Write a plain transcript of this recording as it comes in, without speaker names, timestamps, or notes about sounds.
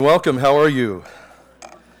Welcome, how are you?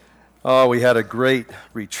 Oh, we had a great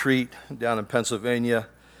retreat down in Pennsylvania,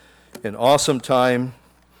 an awesome time,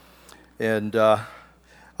 and I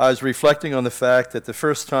was reflecting on the fact that the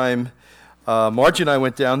first time Margie and I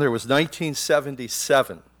went down there was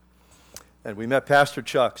 1977, and we met Pastor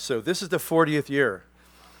Chuck, so this is the 40th year.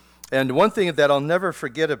 And one thing that I'll never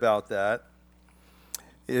forget about that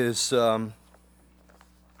is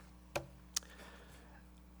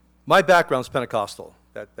my background's Pentecostal.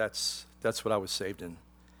 That's what I was saved in,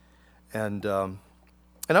 and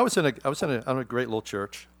I was in a great little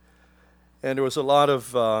church, and there was a lot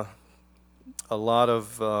of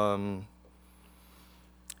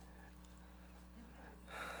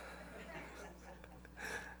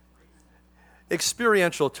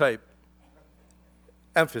experiential type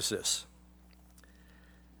emphasis,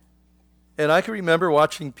 and I can remember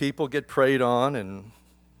watching people get prayed on and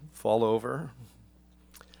fall over,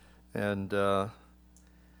 and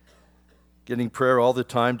getting prayer all the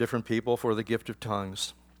time, different people for the gift of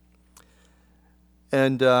tongues.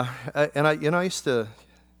 And I used to,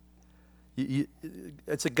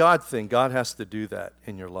 it's a God thing. God has to do that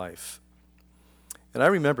in your life. And I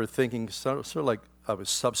remember thinking, sort of like I was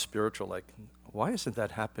sub-spiritual, like, why isn't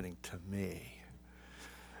that happening to me?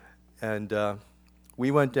 And we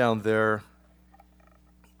went down there,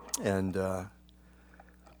 and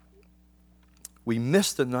we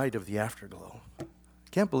missed the night of the afterglow.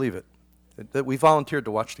 Can't believe it. That we volunteered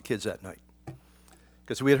to watch the kids that night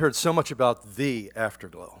because we had heard so much about the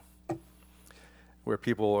afterglow, where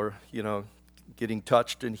people are, getting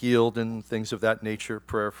touched and healed and things of that nature,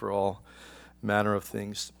 prayer for all manner of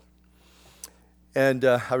things. And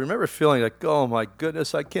I remember feeling like, oh my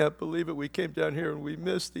goodness, I can't believe it. We came down here and we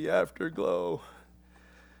missed the afterglow.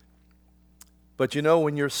 But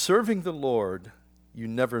when you're serving the Lord, you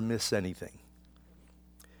never miss anything.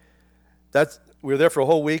 We were there for a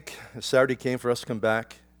whole week. Saturday came for us to come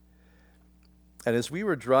back. And as we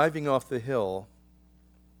were driving off the hill,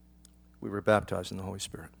 we were baptized in the Holy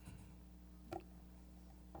Spirit.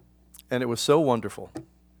 And it was so wonderful.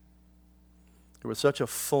 There was such a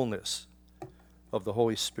fullness of the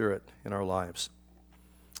Holy Spirit in our lives.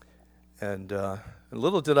 And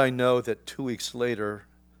little did I know that 2 weeks later,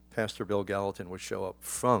 Pastor Bill Gallatin would show up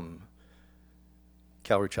from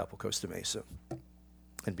Calvary Chapel, Costa Mesa,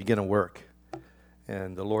 and begin a work.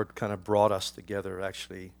 And the Lord kind of brought us together,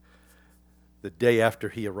 actually. The day after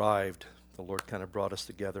he arrived, the Lord kind of brought us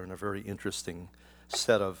together in a very interesting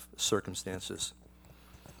set of circumstances.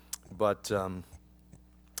 But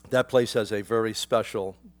that place has a very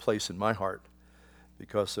special place in my heart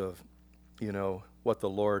because of, what the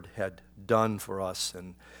Lord had done for us.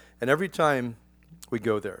 And every time we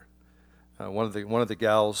go there, one of the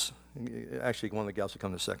gals who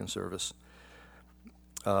come to second service,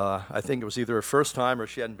 I think it was either her first time or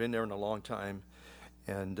she hadn't been there in a long time.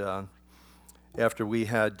 And after we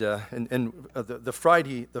had, the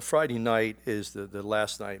Friday night is the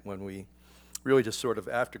last night when we really just sort of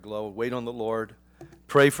afterglow, wait on the Lord,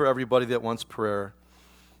 pray for everybody that wants prayer.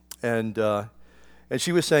 And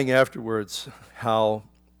she was saying afterwards how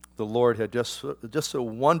the Lord had just so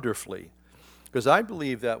wonderfully, because I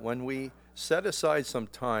believe that when we set aside some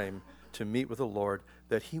time to meet with the Lord,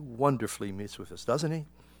 that he wonderfully meets with us, doesn't he?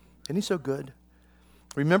 Isn't he so good?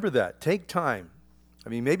 Remember that. Take time.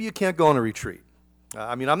 Maybe you can't go on a retreat.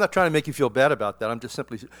 I'm not trying to make you feel bad about that. I'm just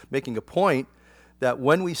simply making a point that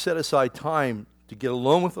when we set aside time to get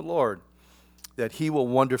alone with the Lord, that he will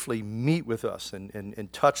wonderfully meet with us and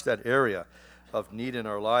touch that area of need in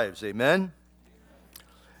our lives. Amen?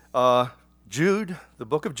 Jude, the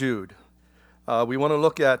book of Jude. We want to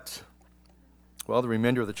look at, the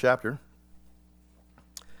remainder of the chapter.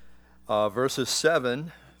 Verses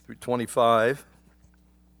 7 through 25.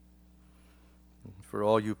 For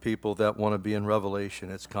all you people that want to be in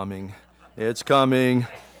Revelation, it's coming. It's coming.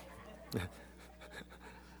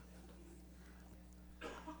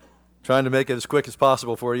 Trying to make it as quick as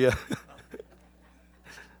possible for you.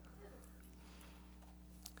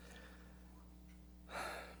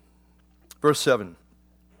 Verse 7.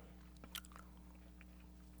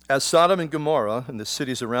 As Sodom and Gomorrah and the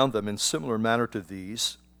cities around them in similar manner to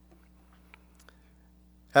these,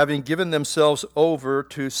 having given themselves over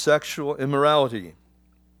to sexual immorality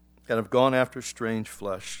and have gone after strange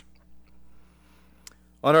flesh,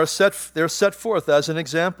 they're set forth as an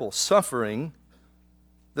example, suffering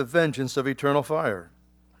the vengeance of eternal fire.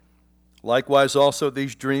 Likewise also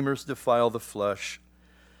these dreamers defile the flesh.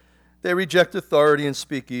 They reject authority and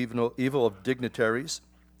speak evil of dignitaries.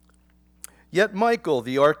 Yet Michael,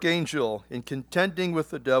 the archangel, in contending with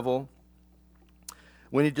the devil,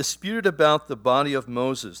 when he disputed about the body of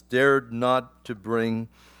Moses, dared not to bring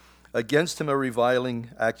against him a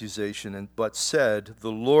reviling accusation, but said,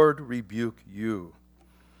 "The Lord rebuke you."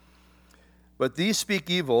 But these speak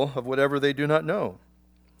evil of whatever they do not know,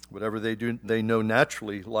 whatever they know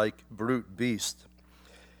naturally, like brute beasts.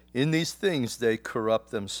 In these things they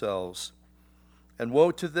corrupt themselves. And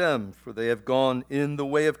woe to them, for they have gone in the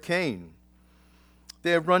way of Cain.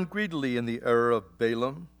 They have run greedily in the error of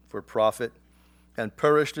Balaam for profit, and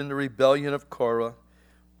perished in the rebellion of Korah.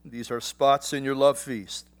 These are spots in your love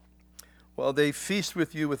feast. While they feast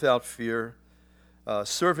with you without fear,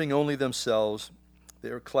 serving only themselves, they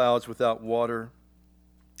are clouds without water,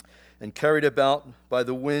 and carried about by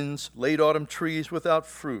the winds, late autumn trees without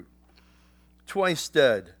fruit, twice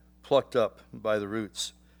dead, plucked up by the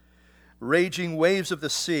roots. Raging waves of the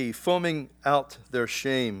sea, foaming out their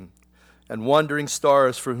shame, and wandering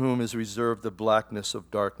stars for whom is reserved the blackness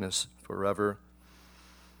of darkness forever.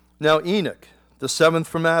 Now Enoch, the seventh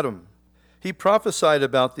from Adam, he prophesied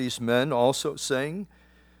about these men also, saying,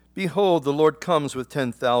 "Behold, the Lord comes with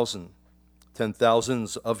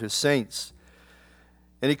 10,000s of his saints,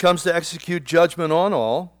 and he comes to execute judgment on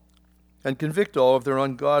all and convict all of their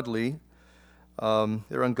ungodly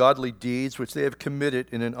deeds which they have committed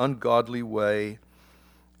in an ungodly way,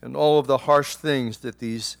 and all of the harsh things that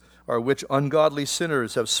these are which ungodly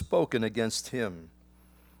sinners have spoken against him.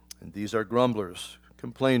 And these are grumblers,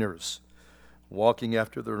 complainers, walking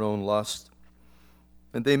after their own lust.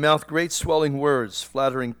 And they mouth great swelling words,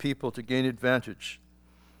 flattering people to gain advantage.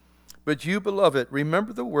 But you, beloved,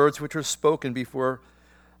 remember the words which were spoken before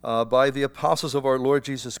by the apostles of our Lord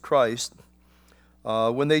Jesus Christ,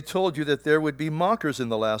 when they told you that there would be mockers in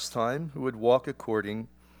the last time who would walk according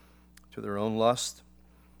to their own lust.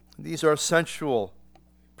 These are sensual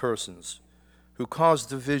persons who cause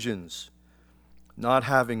divisions, not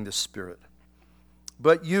having the Spirit.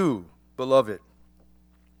 But you, beloved,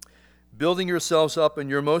 building yourselves up in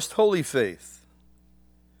your most holy faith,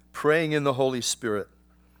 praying in the Holy Spirit,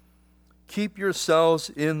 keep yourselves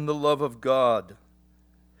in the love of God,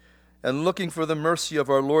 and looking for the mercy of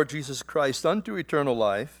our Lord Jesus Christ unto eternal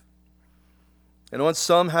life. And on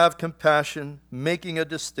some have compassion, making a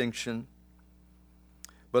distinction,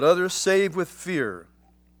 but others save with fear,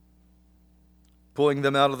 pulling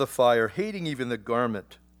them out of the fire, hating even the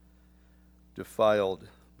garment defiled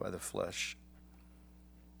by the flesh.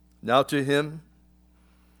 Now to him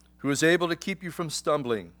who is able to keep you from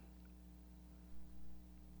stumbling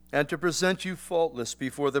and to present you faultless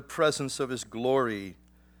before the presence of his glory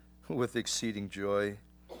with exceeding joy.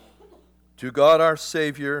 To God our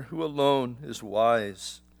Savior, who alone is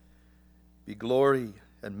wise, be glory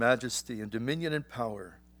and majesty and dominion and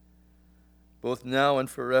power, both now and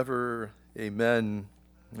forever. Amen.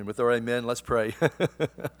 And with our amen, let's pray.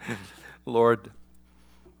 Lord,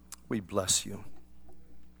 we bless you.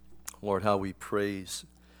 Lord, how we praise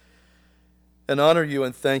and honor you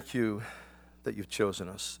and thank you that you've chosen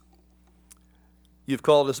us. You've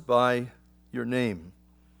called us by your name.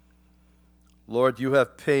 Lord, you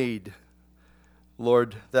have paid,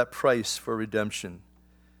 Lord, that price for redemption.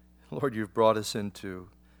 Lord, you've brought us into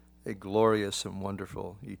a glorious and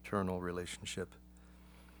wonderful eternal relationship.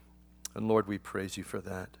 And Lord, we praise you for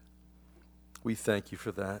that. We thank you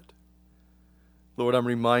for that. Lord, I'm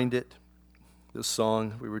reminded, the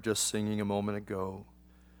song we were just singing a moment ago,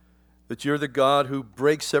 that you're the God who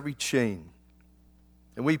breaks every chain.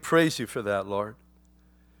 And we praise you for that, Lord.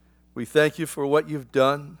 We thank you for what you've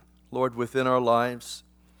done, Lord, within our lives.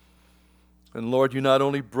 And Lord, you not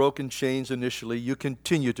only broken chains initially, you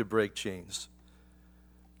continue to break chains.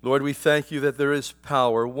 Lord, we thank you that there is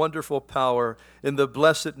power, wonderful power, in the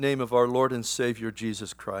blessed name of our Lord and Savior,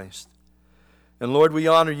 Jesus Christ. And Lord, we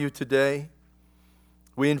honor you today.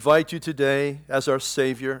 We invite you today as our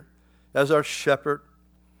Savior, as our shepherd,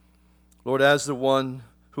 Lord, as the one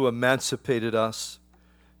who emancipated us,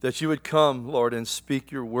 that you would come, Lord, and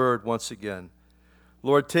speak your word once again.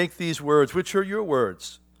 Lord, take these words, which are your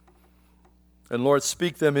words, and Lord,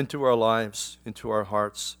 speak them into our lives, into our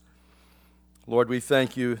hearts. Lord, we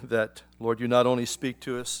thank you that, Lord, you not only speak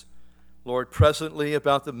to us, Lord, presently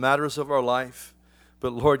about the matters of our life,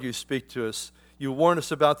 but Lord, you speak to us. You warn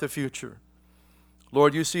us about the future.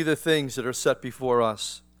 Lord, you see the things that are set before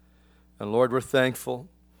us. And Lord, we're thankful.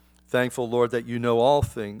 Thankful, Lord, that you know all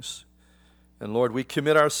things. And Lord, we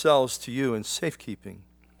commit ourselves to you in safekeeping,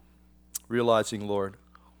 realizing, Lord,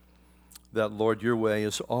 that, Lord, your way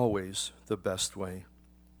is always the best way.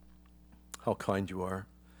 How kind you are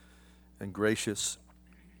and gracious.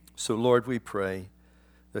 So, Lord, we pray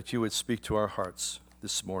that you would speak to our hearts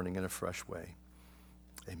this morning in a fresh way.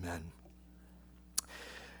 Amen.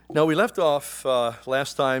 Now, we left off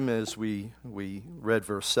last time as we read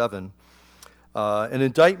verse 7. an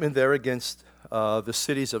indictment there against the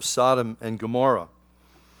cities of Sodom and Gomorrah.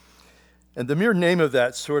 And the mere name of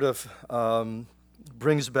that sort of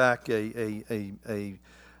brings back the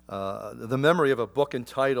memory of a book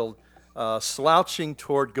entitled Slouching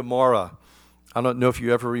Toward Gomorrah. I don't know if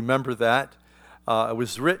you ever remember that. It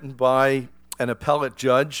was written by an appellate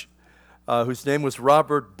judge whose name was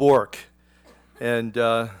Robert Bork. And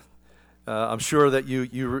I'm sure that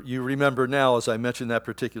you remember now as I mentioned that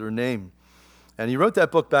particular name. And he wrote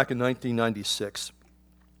that book back in 1996.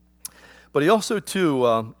 But he also,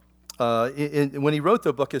 too, when he wrote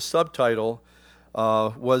the book, his subtitle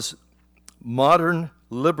was Modern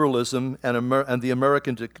Liberalism and the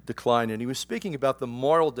American Decline. And he was speaking about the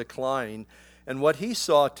moral decline and what he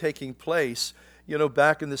saw taking place,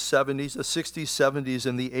 back in the 70s, the 60s, 70s,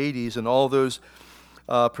 and the 80s, and all those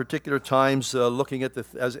particular times, looking at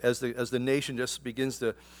as the nation just begins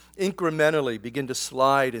to incrementally begin to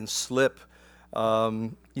slide and slip,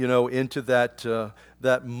 into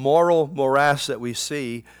that moral morass that we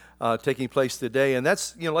see taking place today. And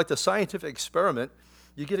that's like the scientific experiment.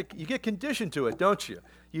 You get conditioned to it, don't you?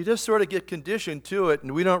 You just sort of get conditioned to it,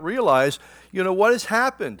 and we don't realize what has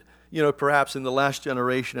happened. Perhaps in the last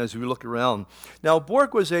generation as we look around. Now,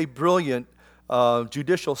 Bork was a brilliant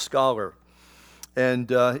judicial scholar. And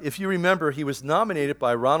if you remember, he was nominated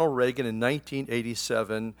by Ronald Reagan in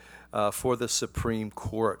 1987 for the Supreme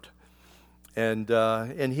Court.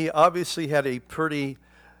 And he obviously had a pretty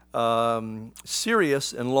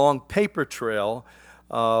serious and long paper trail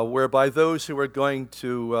whereby those who were going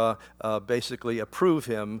to basically approve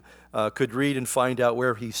him could read and find out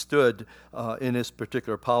where he stood in his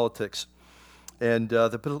particular politics. And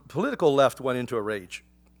the political left went into a rage.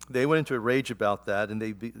 They went into a rage about that, and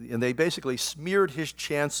they basically smeared his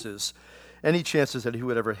chances, any chances that he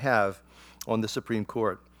would ever have on the Supreme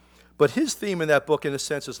Court. But his theme in that book, in a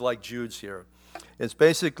sense, is like Jude's here. It's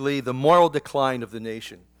basically the moral decline of the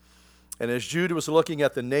nation. And as Jude was looking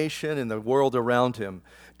at the nation and the world around him,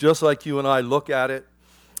 just like you and I look at it,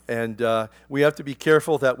 and we have to be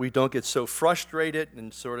careful that we don't get so frustrated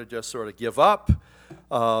and sort of give up.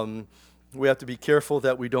 We have to be careful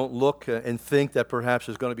that we don't look and think that perhaps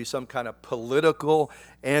there's going to be some kind of political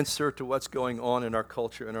answer to what's going on in our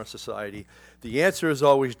culture, in our society. The answer is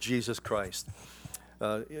always Jesus Christ.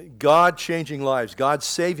 God changing lives, God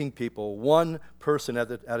saving people, one person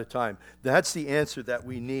at a time. That's the answer that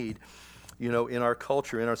we need, in our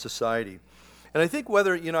culture, in our society. And I think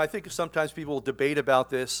I think sometimes people will debate about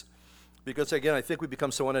this because, again, I think we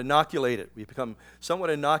become somewhat inoculated. We become somewhat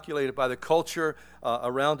inoculated by the culture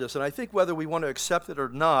around us. And I think whether we want to accept it or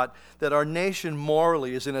not, that our nation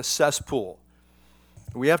morally is in a cesspool.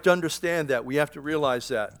 We have to understand that. We have to realize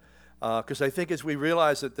that. Because I think as we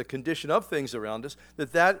realize that the condition of things around us,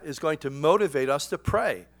 that is going to motivate us to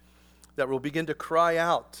pray. That we'll begin to cry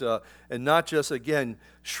out and not just, again,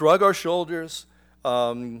 shrug our shoulders,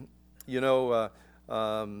 stick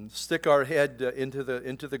our head into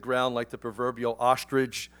the ground like the proverbial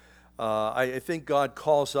ostrich. I think God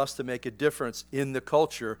calls us to make a difference in the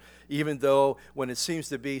culture, even though when it seems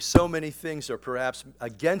to be so many things are perhaps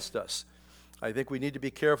against us. I think we need to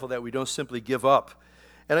be careful that we don't simply give up.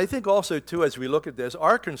 And I think also, too, as we look at this,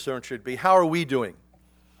 our concern should be, how are we doing?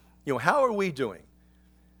 How are we doing?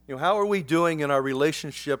 How are we doing in our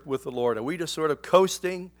relationship with the Lord? Are we just sort of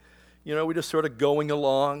coasting? We just sort of going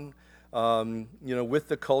along, with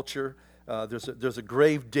the culture? There's a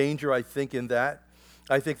grave danger, I think, in that.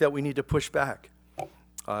 I think that we need to push back.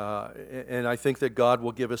 And I think that God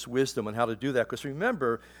will give us wisdom on how to do that. Because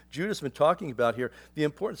remember, Jude has been talking about here the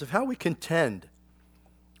importance of how we contend.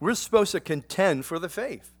 We're supposed to contend for the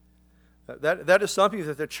faith. That is something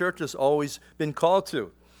that the church has always been called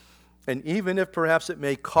to. And even if perhaps it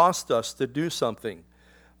may cost us to do something,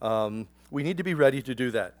 we need to be ready to do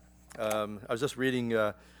that. I was just reading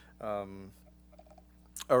Eric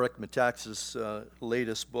Metaxas'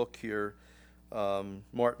 latest book here,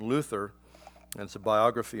 Martin Luther, and it's a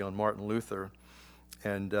biography on Martin Luther.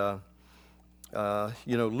 And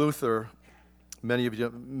Luther, many of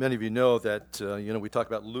you know that we talk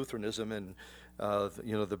about Lutheranism and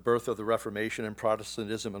the birth of the Reformation and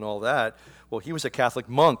Protestantism and all that. Well, he was a Catholic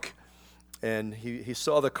monk. And he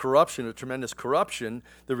saw the corruption, the tremendous corruption,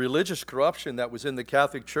 the religious corruption that was in the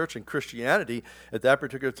Catholic Church and Christianity at that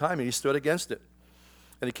particular time, and he stood against it.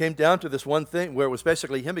 And it came down to this one thing where it was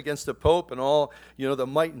basically him against the Pope and all, the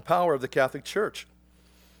might and power of the Catholic Church.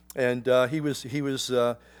 And he was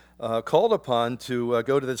called upon to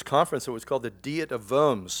go to this conference that was called the Diet of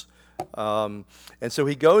Worms. And so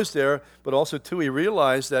he goes there, but also too he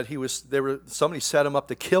realized that somebody set him up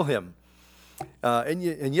to kill him.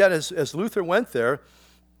 And yet, as Luther went there,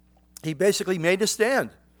 he basically made a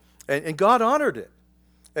stand, and God honored it.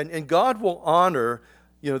 And God will honor,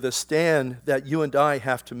 the stand that you and I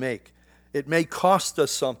have to make. It may cost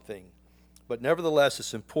us something, but nevertheless,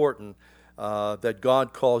 it's important that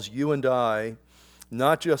God calls you and I,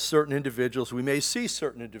 not just certain individuals. We may see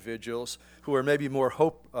certain individuals who are maybe more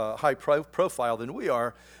high profile than we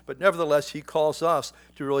are, but nevertheless, he calls us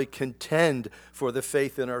to really contend for the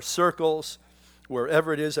faith in our circles,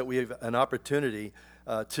 wherever it is that we have an opportunity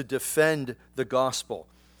to defend the gospel.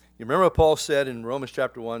 You remember what Paul said in Romans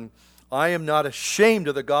chapter 1, I am not ashamed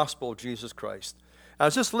of the gospel of Jesus Christ. I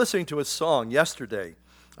was just listening to a song yesterday.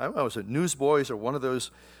 I don't know, was it Newsboys or one of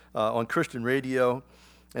those on Christian radio?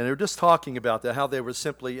 And they were just talking about that, how they were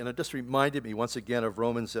simply, and it just reminded me once again of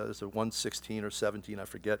Romans 1:16 or 17, I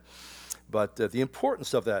forget. But the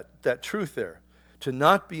importance of that truth there, to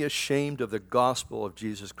not be ashamed of the gospel of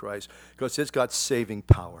Jesus Christ, because it's got saving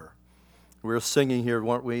power. We were singing here,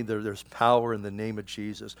 weren't we? There's power in the name of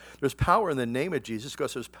Jesus. There's power in the name of Jesus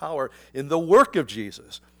because there's power in the work of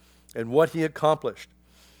Jesus and what he accomplished.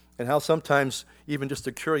 And how sometimes even just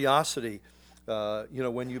a curiosity,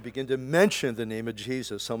 when you begin to mention the name of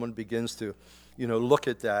Jesus, someone begins to, look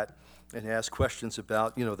at that and ask questions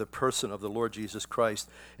about, the person of the Lord Jesus Christ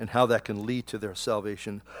and how that can lead to their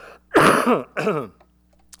salvation.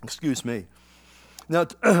 Excuse me. Now,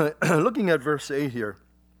 looking at verse 8 here.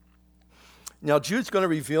 Now, Jude's going to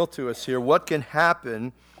reveal to us here what can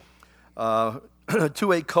happen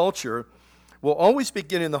to a culture will always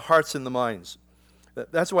begin in the hearts and the minds.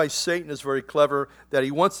 That's why Satan is very clever, that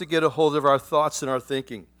he wants to get a hold of our thoughts and our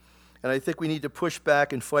thinking. And I think we need to push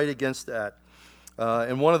back and fight against that.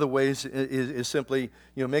 And one of the ways is simply,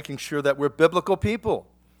 making sure that we're biblical people,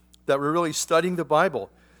 that we're really studying the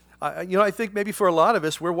Bible. I think maybe for a lot of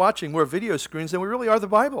us, we're watching more video screens than we really are the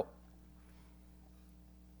Bible.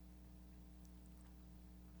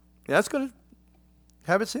 And that's going to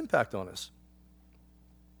have its impact on us.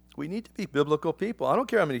 We need to be biblical people. I don't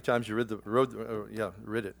care how many times you read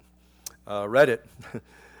it.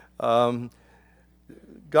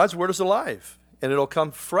 God's word is alive, and it'll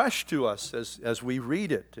come fresh to us as we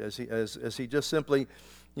read it, as he just simply,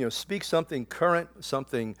 speaks something current,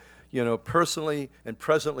 something, personally and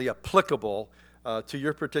presently applicable to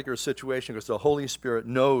your particular situation, because the Holy Spirit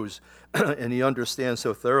knows and he understands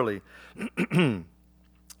so thoroughly.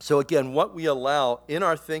 So again, what we allow in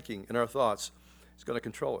our thinking, in our thoughts, is going to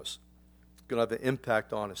control us. It's going to have an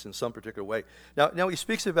impact on us in some particular way. Now he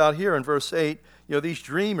speaks about here in verse 8, these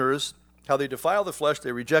dreamers, how they defile the flesh,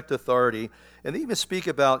 they reject authority, and they even speak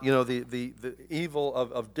about, the evil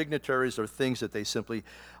of dignitaries or things that they simply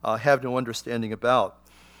have no understanding about.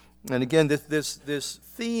 And again, this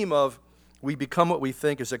theme of we become what we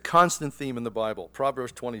think is a constant theme in the Bible.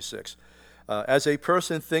 Proverbs 26. As a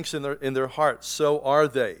person thinks in their heart, so are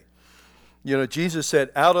they. Jesus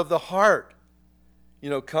said, out of the heart,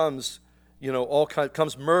 comes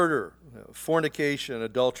murder, fornication,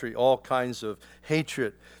 adultery, all kinds of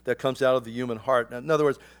hatred that comes out of the human heart. In other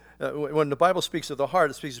words, when the Bible speaks of the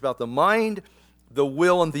heart, it speaks about the mind, the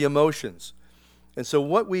will, and the emotions. And so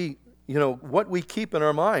what we keep in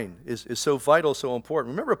our mind is so vital, so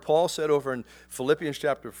important. Remember Paul said over in Philippians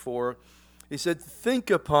chapter 4, he said, think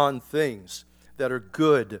upon things that are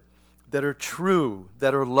good, that are true,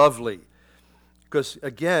 that are lovely. Because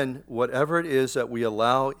again, whatever it is that we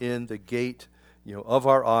allow in the gate, of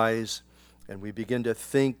our eyes, and we begin to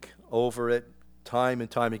think over it time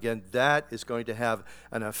and time again, that is going to have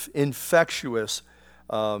an infectious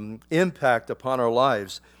impact upon our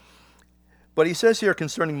lives. But he says here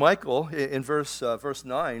concerning Michael in verse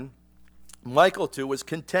 9, Michael too was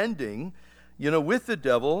contending, with the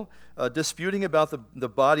devil, disputing about the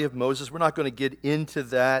body of Moses. We're not going to get into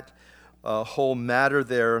that whole matter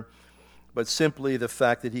there, but simply the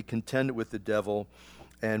fact that he contended with the devil.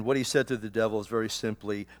 And what he said to the devil is very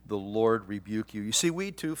simply, the Lord rebuke you. You see,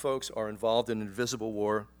 we too, folks, are involved in an invisible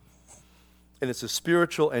war. And it's a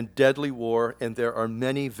spiritual and deadly war, and there are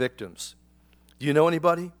many victims. Do you know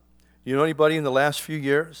anybody? Do you know anybody in the last few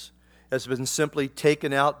years has been simply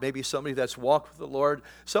taken out? Maybe somebody that's walked with the Lord,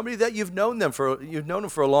 somebody that you've known them for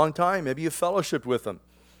a long time. Maybe you've fellowshiped with them.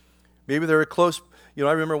 Maybe they're a close. I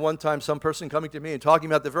remember one time some person coming to me and talking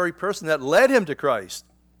about the very person that led him to Christ.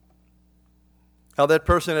 How that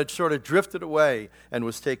person had sort of drifted away and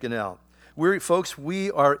was taken out. We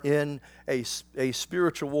are in a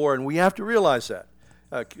spiritual war, and we have to realize that.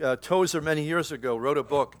 Tozer, many years ago, wrote a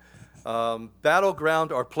book,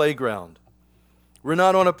 Battleground or Playground. We're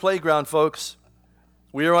not on a playground, folks.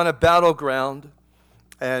 We are on a battleground,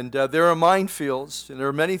 and there are minefields, and there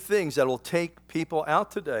are many things that will take people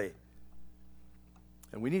out today.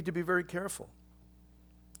 And we need to be very careful.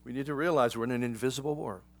 We need to realize we're in an invisible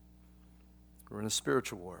war. We're in a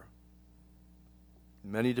spiritual war.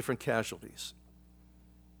 Many different casualties.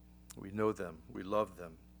 We know them. We love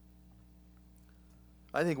them.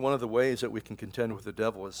 I think one of the ways that we can contend with the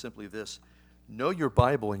devil is simply this: know your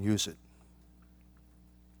Bible and use it.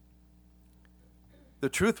 The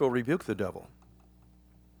truth will rebuke the devil.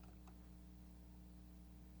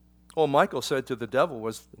 All Michael said to the devil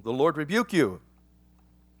was, "The Lord rebuke you."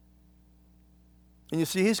 And you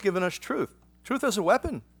see, he's given us truth. Truth is a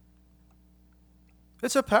weapon.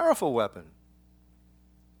 It's a powerful weapon.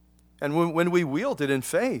 And when we wield it in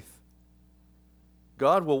faith,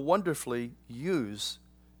 God will wonderfully use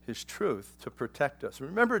his truth to protect us.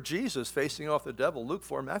 Remember Jesus facing off the devil, Luke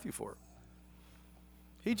 4, Matthew 4.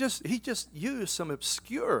 He just used some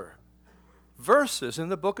obscure verses in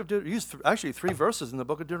the book of Deuteronomy. He used actually 3 verses in the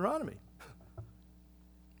book of Deuteronomy.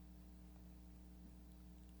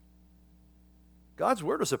 God's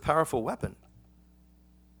word is a powerful weapon.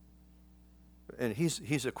 And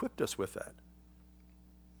he's equipped us with that.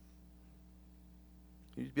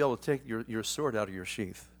 You'd be able to take your sword out of your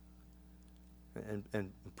sheath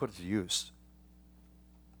and put it to use.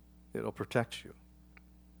 It'll protect you.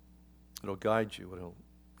 It'll guide you. It'll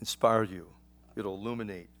inspire you. It'll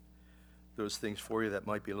illuminate those things for you that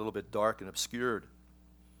might be a little bit dark and obscured.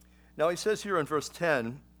 Now he says here in verse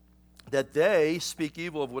 10 that they speak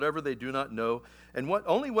evil of whatever they do not know, and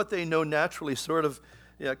only what they know naturally, sort of,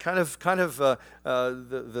 the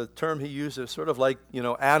term he uses, sort of like,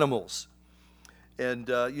 animals. And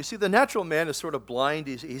you see, the natural man is sort of blind.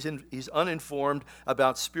 He's uninformed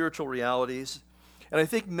about spiritual realities. And I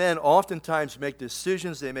think men oftentimes make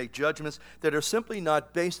decisions, they make judgments that are simply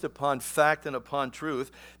not based upon fact and upon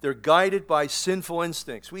truth. They're guided by sinful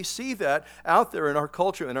instincts. We see that out there in our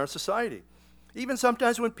culture, in our society. Even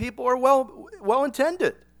sometimes when people are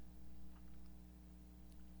well-intended.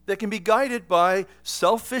 They can be guided by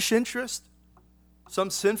selfish interest, some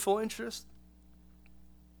sinful interest.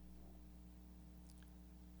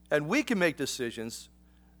 And we can make decisions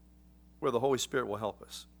where the Holy Spirit will help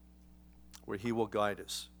us, where he will guide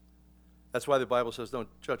us. That's why the Bible says, don't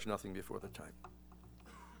judge nothing before the time.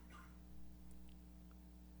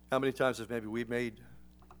 How many times have maybe we made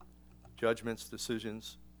judgments,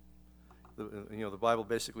 decisions? The Bible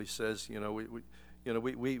basically says,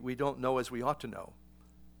 we don't know as we ought to know.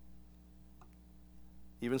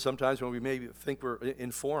 Even sometimes when we maybe think we're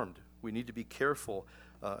informed, we need to be careful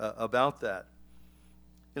about that.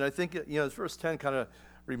 And I think, verse 10 kind of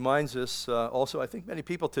reminds us also, I think many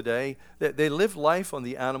people today, they live life on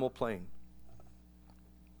the animal plane.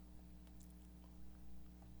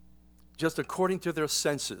 Just according to their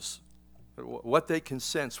senses, what they can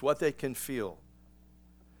sense, what they can feel.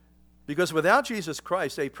 Because without Jesus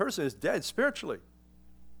Christ, a person is dead spiritually.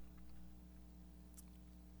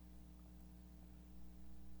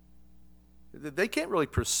 They can't really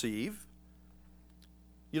perceive.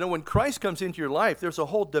 When Christ comes into your life, there's a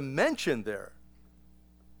whole dimension there.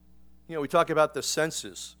 We talk about the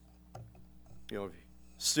senses.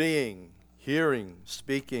 Seeing, hearing,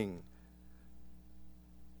 speaking.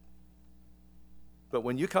 But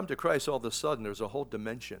when you come to Christ, all of a sudden, there's a whole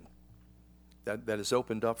dimension that is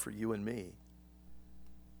opened up for you and me.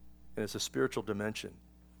 And it's a spiritual dimension.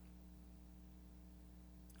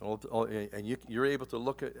 And you're able to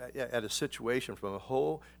look at a situation from a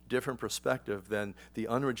whole different perspective than the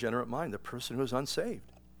unregenerate mind, the person who's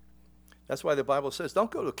unsaved. That's why the Bible says, don't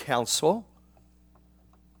go to counsel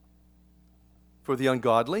for the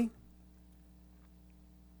ungodly.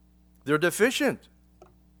 They're deficient.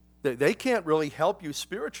 They can't really help you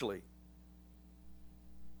spiritually.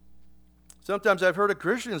 Sometimes I've heard of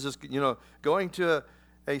Christians, going to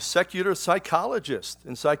a secular psychologist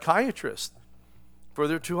and psychiatrist for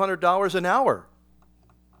their $200 an hour.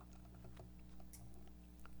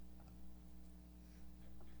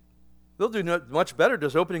 They'll do much better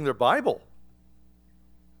just opening their Bible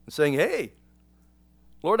and saying, hey,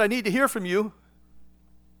 Lord, I need to hear from you.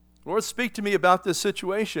 Lord, speak to me about this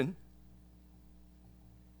situation.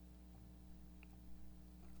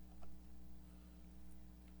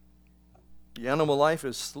 The animal life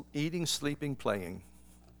is eating, sleeping, playing.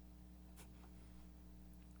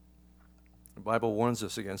 The Bible warns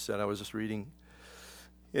us against that. I was just reading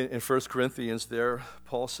in 1 Corinthians there.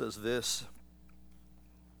 Paul says this.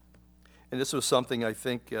 And this was something I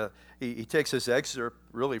think he takes his excerpt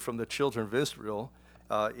really from the children of Israel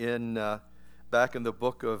back in the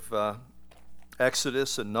book of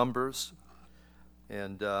Exodus and Numbers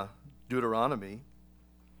and Deuteronomy.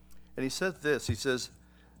 And he said this. He says,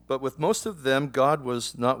 but with most of them God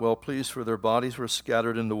was not well pleased, for their bodies were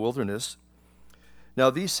scattered in the wilderness. Now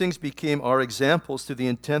these things became our examples to the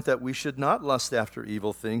intent that we should not lust after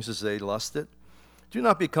evil things as they lusted. Do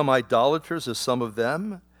not become idolaters as some of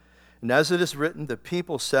them. And as it is written, the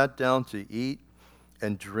people sat down to eat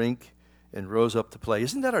and drink and rose up to play.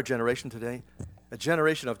 Isn't that our generation today? A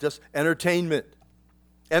generation of just entertainment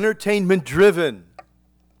driven.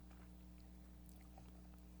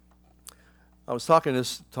 I was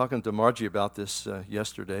talking to Margie about this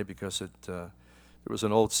yesterday because there was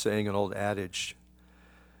an old saying, an old adage,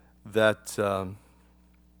 that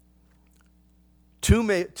too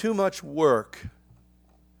much work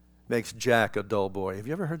makes Jack a dull boy. Have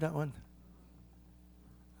you ever heard that one?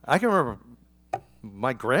 I can remember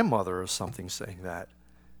my grandmother or something saying that.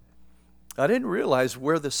 I didn't realize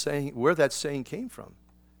where that saying came from.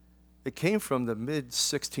 It came from the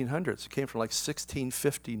mid-1600s. It came from like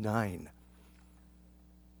 1659.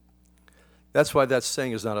 That's why that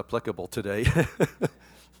saying is not applicable today,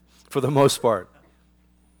 for the most part.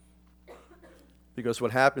 Because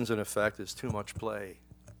what happens, in effect, is too much play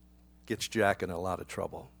gets Jack in a lot of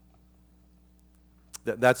trouble.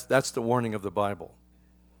 That's the warning of the Bible.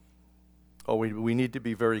 Oh, we need to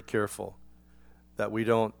be very careful that we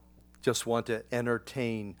don't just want to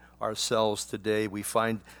entertain ourselves today. We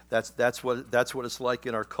find that's what it's like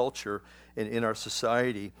in our culture and in our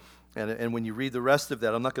society. And when you read the rest of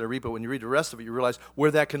that, I'm not going to read, but when you read the rest of it, you realize where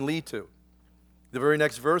that can lead to. The very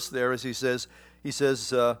next verse there is he says,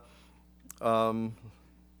 nor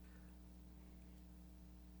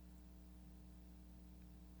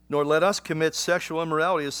let us commit sexual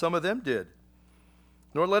immorality as some of them did,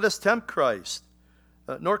 nor let us tempt Christ,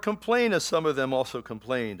 nor complain as some of them also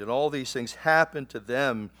complained. And all these things happened to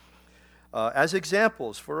them as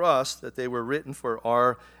examples for us, that they were written for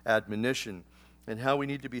our admonition. And how we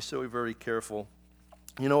need to be so very careful.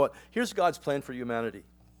 You know what? Here's God's plan for humanity.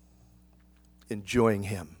 Enjoying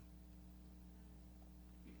Him.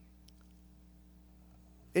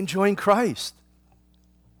 Enjoying Christ.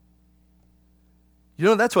 You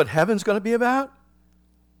know, that's what heaven's going to be about.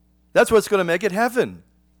 That's what's going to make it heaven.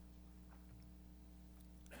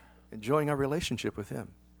 Enjoying our relationship with Him.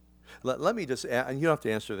 Let me just, and you don't have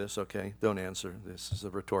to answer this, okay? Don't answer. This is a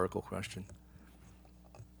rhetorical question.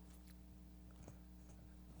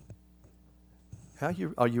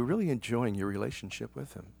 Are you really enjoying your relationship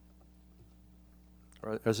with Him?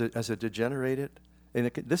 Or has it degenerated?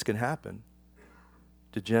 And this can happen.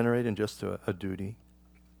 Degenerate in just a duty.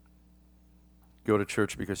 Go to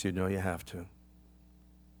church because you know you have to.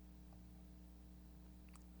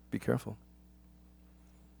 Be careful.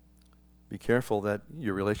 Be careful that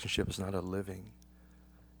your relationship is not a living,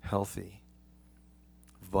 healthy,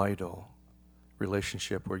 vital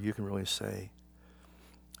relationship where you can really say,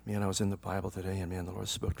 man, I was in the Bible today, and man, the Lord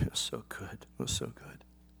spoke to me. It was so good. It was so good.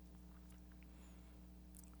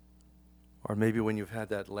 Or maybe when you've had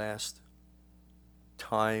that last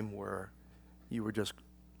time where you were just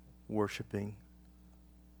worshiping.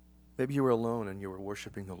 Maybe you were alone and you were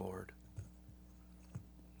worshiping the Lord.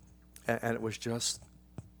 And it was just,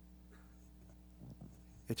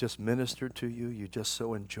 it just ministered to you. You just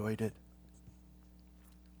so enjoyed it.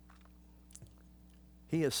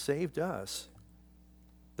 He has saved us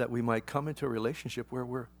that we might come into a relationship where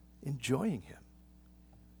we're enjoying Him.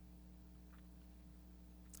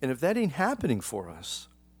 And if that ain't happening for us,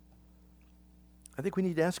 I think we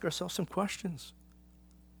need to ask ourselves some questions.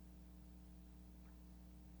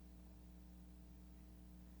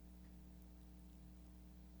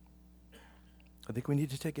 I think we need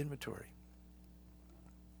to take inventory.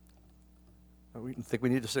 I think we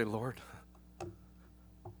need to say, Lord,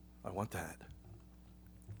 I want that.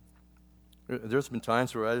 There's been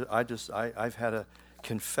times where I've had to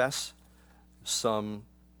confess some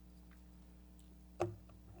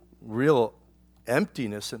real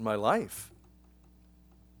emptiness in my life,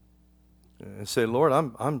 and say, Lord,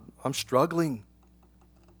 I'm struggling.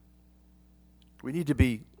 We need to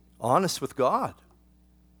be honest with God.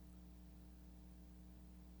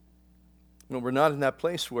 You know, we're not in that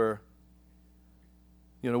place where,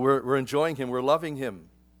 you know, we're enjoying Him, we're loving Him.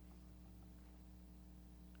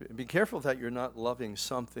 Be careful that you're not loving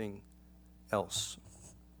something else.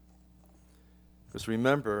 Because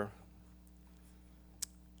remember,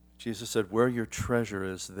 Jesus said, where your treasure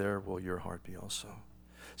is, there will your heart be also.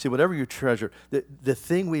 See, whatever you treasure, the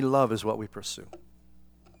thing we love is what we pursue.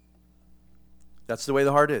 That's the way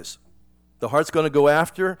the heart is. The heart's going to go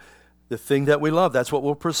after the thing that we love. That's what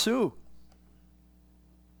we'll pursue.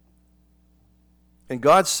 And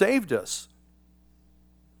God saved us.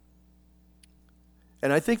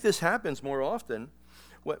 And I think this happens more often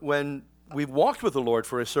when we've walked with the Lord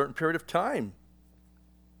for a certain period of time.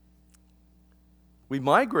 We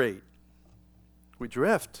migrate. We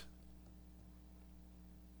drift.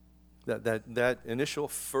 That initial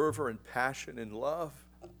fervor and passion and love.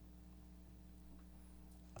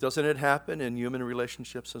 Doesn't it happen in human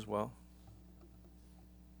relationships as well?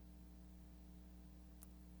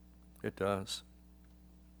 It does.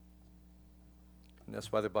 And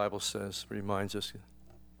that's why the Bible reminds us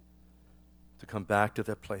to come back to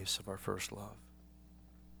that place of our first love.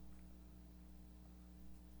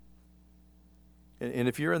 And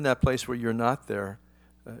if you're in that place where you're not there,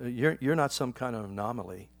 you're not some kind of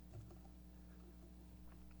anomaly.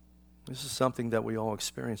 This is something that we all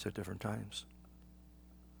experience at different times.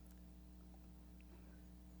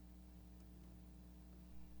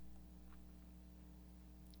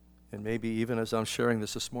 And maybe even as I'm sharing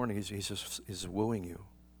this morning, he's wooing you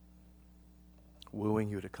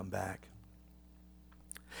to come back.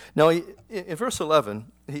 Now, in verse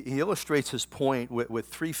 11, he illustrates his point with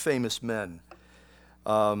three famous men.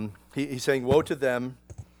 He's saying, woe to them,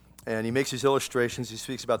 and he makes these illustrations. He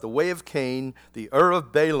speaks about the way of Cain, the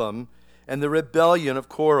of Balaam, and the rebellion of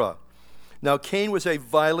Korah. Now, Cain was a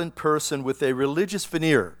violent person with a religious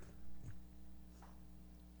veneer.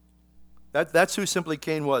 That's who simply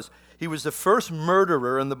Cain was. He was the first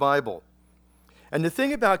murderer in the Bible. And the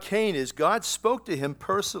thing about Cain is God spoke to him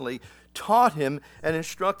personally, taught him, and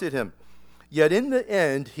instructed him. Yet in the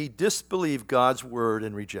end, he disbelieved God's word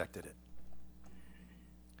and rejected it.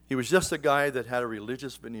 He was just a guy that had a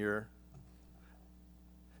religious veneer.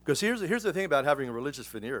 Because here's the thing about having a religious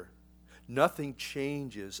veneer. Nothing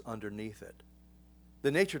changes underneath it.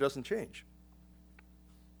 The nature doesn't change.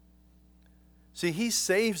 See, he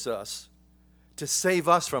saves us to save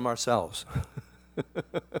us from ourselves.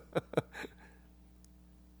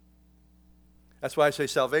 That's why I say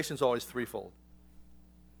salvation is always threefold.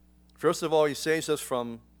 First of all, he saves us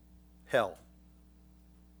from hell.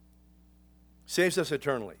 Saves us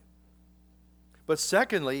eternally. But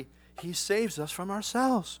secondly, he saves us from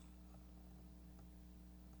ourselves.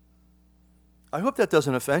 I hope that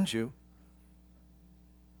doesn't offend you.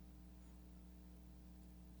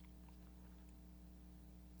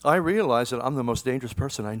 I realize that I'm the most dangerous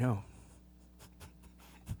person I know.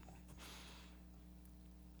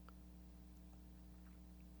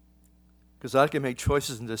 Because I can make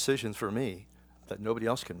choices and decisions for me that nobody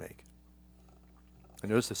else can make.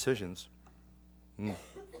 And those decisions, they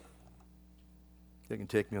can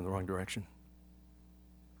take me in the wrong direction.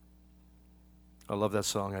 I love that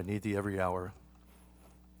song, I Need Thee Every Hour.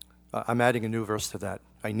 I'm adding a new verse to that.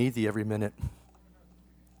 I need thee every minute.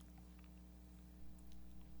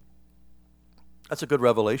 That's a good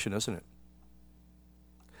revelation, isn't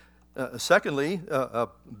it? Secondly,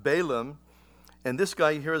 Balaam, and this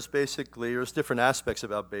guy here is basically, there's different aspects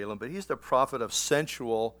about Balaam, but he's the prophet of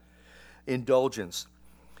sensual indulgence.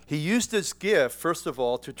 He used his gift, first of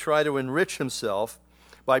all, to try to enrich himself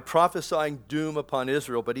by prophesying doom upon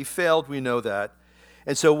Israel, but he failed, we know that.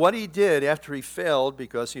 And so what he did after he failed,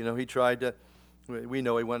 because, he tried to, we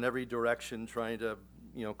know he went in every direction trying to,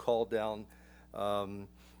 call down,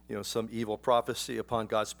 some evil prophecy upon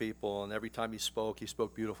God's people, and every time he spoke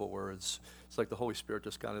beautiful words. It's like the Holy Spirit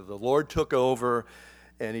just the Lord took over,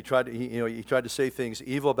 and he tried to say things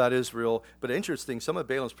evil about Israel. But interesting, some of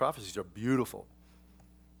Balaam's prophecies are beautiful.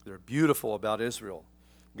 They're beautiful about Israel.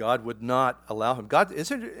 God would not allow him.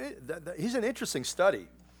 He's an interesting study.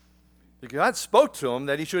 God spoke to him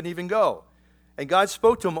that he shouldn't even go. And God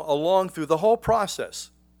spoke to him along through the whole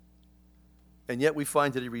process. And yet we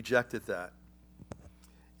find that he rejected that.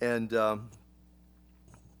 And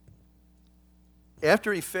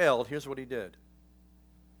after he failed, here's what he did.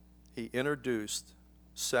 He introduced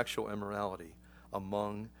sexual immorality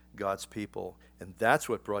among God's people, and that's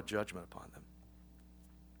what brought judgment upon them.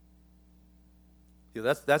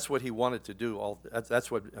 That's what he wanted to do. That's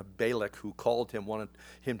what Balak, who called him, wanted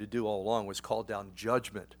him to do all along, was call down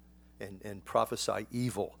judgment and prophesy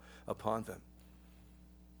evil upon them.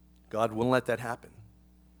 God wouldn't let that happen.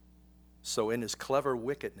 So in his clever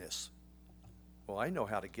wickedness, I know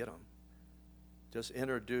how to get them. Just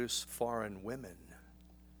introduce foreign women.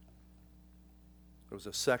 It was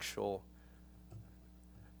a sexual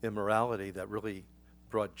immorality that really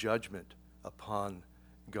brought judgment upon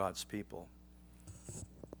God's people.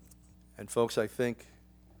 And folks, I think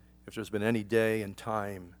if there's been any day and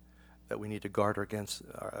time that we need to guard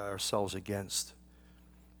ourselves against,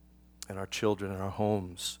 and our children and our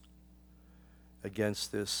homes,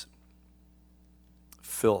 against this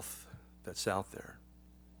filth that's out there.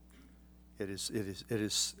 It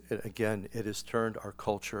has turned our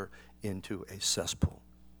culture into a cesspool.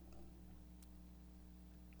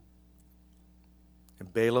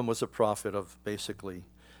 And Balaam was a prophet of basically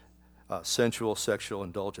sensual sexual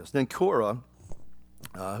indulgence. Then Korah,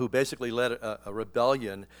 who basically led a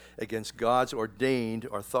rebellion against God's ordained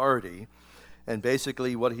authority. And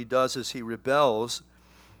basically what he does is he rebels,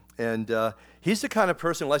 and he's the kind of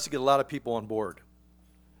person who likes to get a lot of people on board.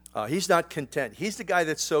 He's not content. He's the guy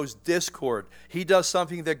that sows discord. He does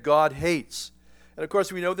something that God hates. And of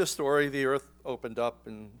course, we know this story. The earth opened up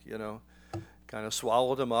and, kind of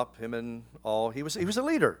swallowed him up, him and all. He was a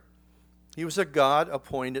leader. He was a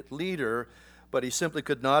God-appointed leader, but he simply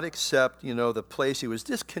could not accept, the place. He was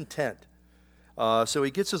discontent. So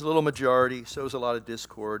he gets his little majority, sows a lot of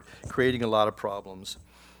discord, creating a lot of problems.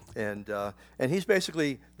 And he's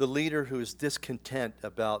basically the leader who is discontent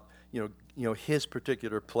about, his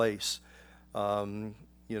particular place. I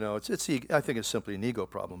think it's simply an ego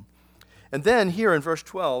problem. And then here in verse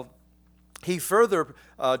 12, Jude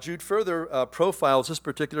further profiles this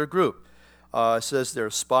particular group. It says there are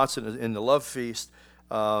spots in the love feast.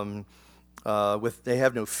 They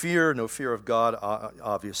have no fear of God,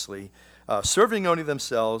 obviously. Serving only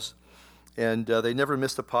themselves, and they never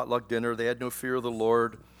missed a potluck dinner. They had no fear of the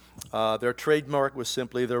Lord. Their trademark was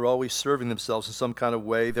simply they're always serving themselves in some kind of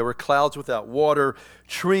way. There were clouds without water,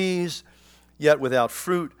 trees yet without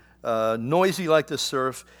fruit, noisy like the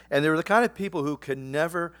surf, and they were the kind of people who can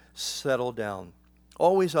never settle down,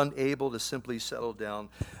 always unable to simply settle down,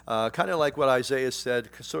 kind of like what Isaiah said,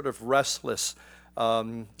 sort of restless,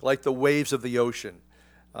 like the waves of the ocean.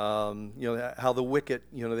 How the wicked,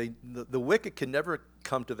 the wicked can never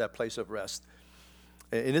come to that place of rest.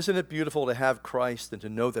 And isn't it beautiful to have Christ and to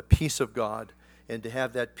know the peace of God and to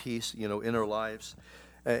have that peace, in our lives?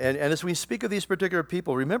 And as we speak of these particular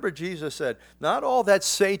people, remember Jesus said, not all that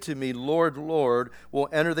say to me, Lord, Lord, will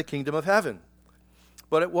enter the kingdom of heaven.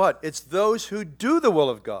 But what? It's those who do the will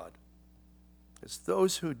of God. It's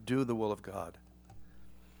those who do the will of God.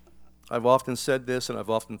 I've often said this, and I've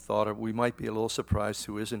often thought we might be a little surprised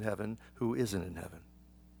who is in heaven, who isn't in heaven.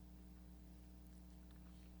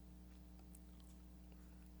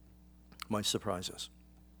 It might surprise us.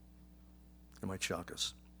 It might shock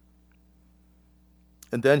us.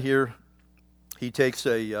 And then here, he takes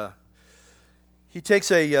a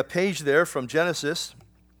page there from Genesis,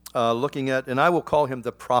 looking at, and I will call him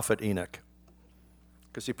the prophet Enoch,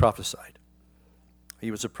 because he prophesied.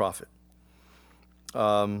 He was a prophet.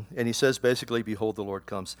 And he says basically, behold, the Lord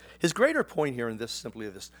comes. His greater point here in this, simply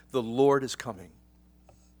this, the Lord is coming.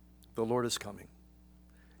 The Lord is coming.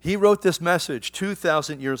 He wrote this message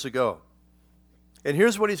 2,000 years ago. And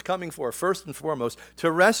here's what he's coming for, first and foremost,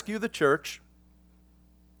 to rescue the church,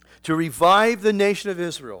 to revive the nation of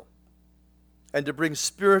Israel, and to bring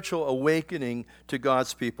spiritual awakening to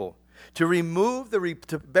God's people, to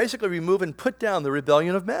basically remove and put down the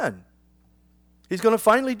rebellion of man. He's going to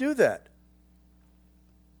finally do that.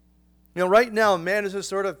 Right now, man is just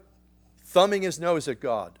sort of thumbing his nose at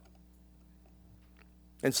God.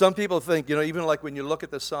 And some people think, even like when you look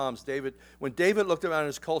at the Psalms, when David looked around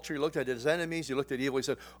his culture, he looked at his enemies, he looked at evil, he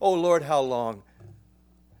said, oh, Lord, how long?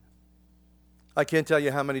 I can't tell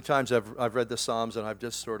you how many times I've read the Psalms and I've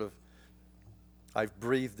just I've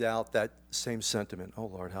breathed out that same sentiment. Oh,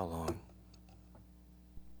 Lord, how long?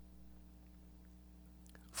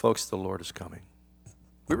 Folks, the Lord is coming.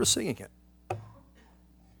 We were singing it.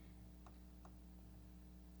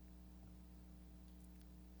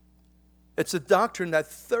 It's a doctrine that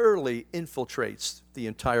thoroughly infiltrates the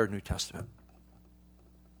entire New Testament.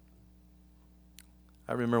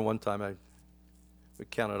 I remember one time we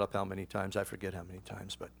counted up how many times. I forget how many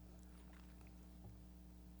times, but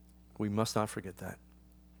we must not forget that.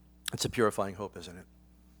 It's a purifying hope, isn't it?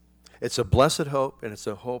 It's a blessed hope, and it's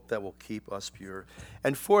a hope that will keep us pure.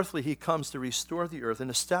 And fourthly, he comes to restore the earth and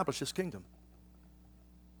establish his kingdom.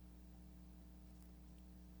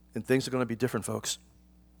 And things are going to be different, folks.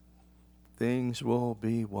 Things will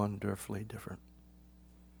be wonderfully different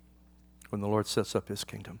when the Lord sets up his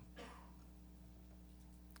kingdom.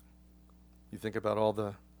 You think about all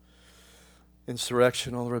the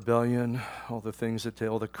insurrection, all the rebellion, all the things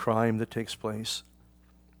all the crime that takes place.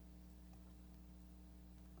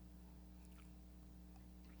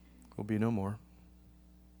 Will be no more.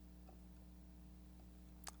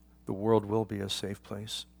 The world will be a safe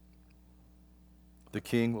place. The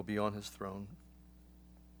king will be on his throne.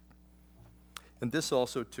 And this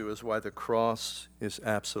also, too, is why the cross is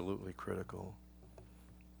absolutely critical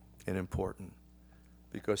and important.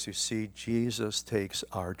 Because you see, Jesus takes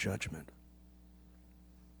our judgment.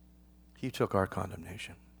 He took our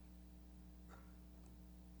condemnation.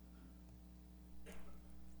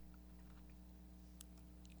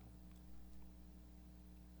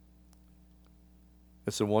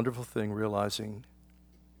 It's a wonderful thing realizing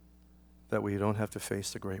that we don't have to face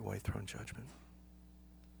the great white throne judgment.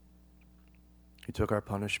 He took our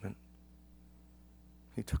punishment.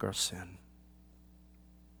 He took our sin.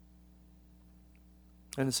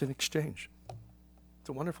 And it's an exchange. It's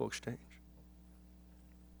a wonderful exchange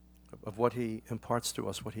of what he imparts to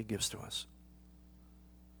us, what he gives to us.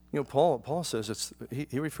 You know, Paul says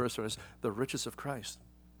he refers to it as the riches of Christ.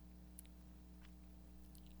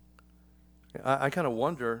 I kind of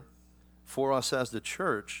wonder, for us as the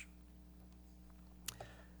church,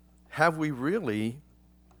 have we really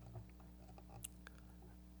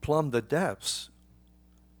plumbed the depths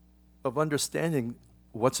of understanding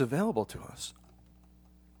what's available to us?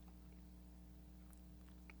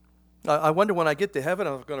 I wonder when I get to heaven,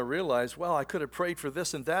 I'm going to realize, well, I could have prayed for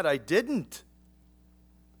this and that. I didn't.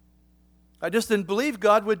 I just didn't believe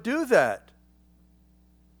God would do that.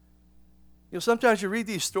 You know, sometimes you read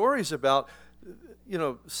these stories about, you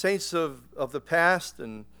know, saints of the past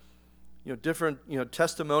and, you know, different, you know,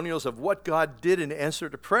 testimonials of what God did in answer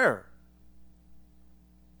to prayer.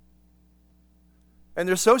 And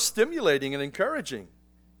they're so stimulating and encouraging.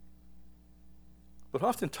 But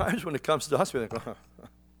oftentimes when it comes to us, we think, oh,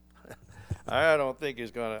 I don't think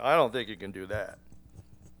he can do that.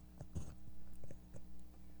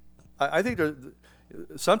 I think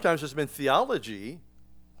sometimes there's been theology,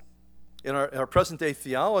 in our present-day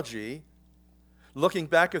theology, looking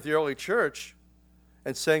back at the early church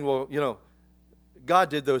and saying, well, you know, God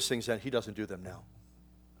did those things and he doesn't do them now.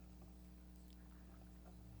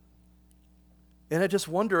 And I just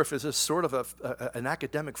wonder if it's a sort of an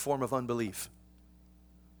academic form of unbelief.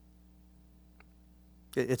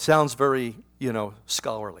 It sounds very, you know,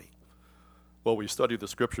 scholarly. Well, we study the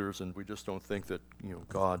scriptures and we just don't think that, you know,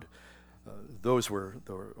 God, those were,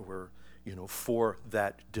 you know, for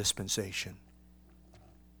that dispensation.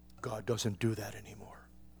 God doesn't do that anymore.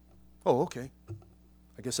 Oh, okay.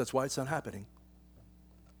 I guess that's why it's not happening.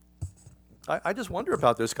 I just wonder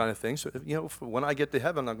about those kind of things. You know, when I get to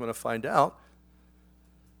heaven, I'm going to find out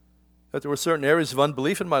that there were certain areas of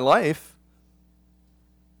unbelief in my life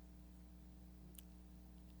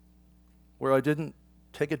where I didn't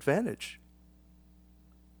take advantage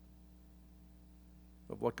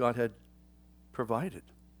of what God had provided.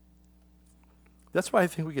 That's why I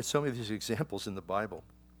think we get so many of these examples in the Bible.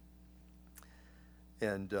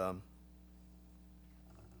 And to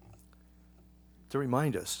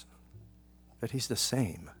remind us that he's the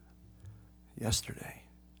same yesterday,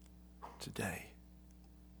 today,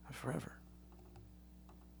 and forever.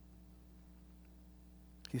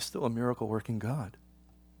 He's still a miracle-working God.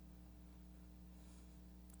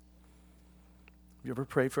 Have you ever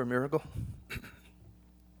prayed for a miracle? Have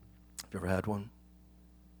you ever had one?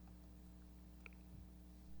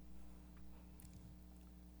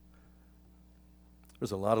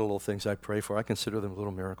 There's a lot of little things I pray for. I consider them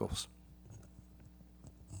little miracles.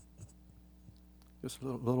 Just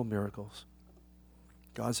little miracles.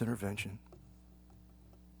 God's intervention.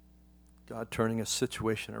 God turning a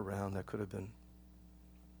situation around that could have been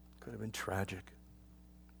tragic.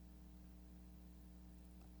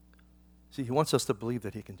 See, he wants us to believe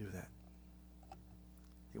that he can do that.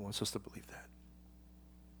 He wants us to believe that.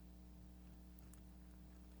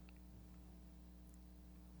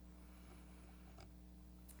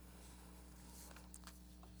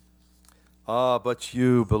 Ah, but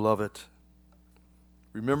you, beloved,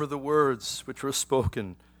 remember the words which were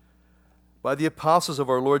spoken by the apostles of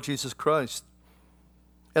our Lord Jesus Christ.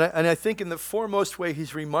 And I think in the foremost way,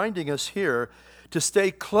 he's reminding us here to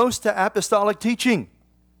stay close to apostolic teaching.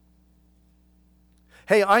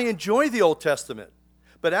 Hey, I enjoy the Old Testament,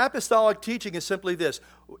 but apostolic teaching is simply this.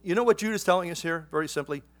 You know what Jude is telling us here? Very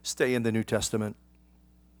simply, stay in the New Testament.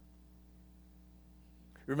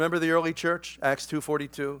 Remember the early church, Acts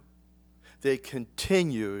 2:42? They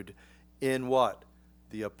continued in what?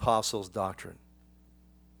 The apostles' doctrine.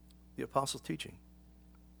 The apostles' teaching.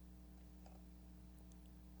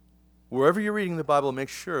 Wherever you're reading the Bible, make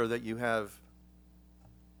sure that you have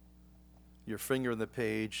your finger in the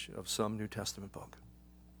page of some New Testament book.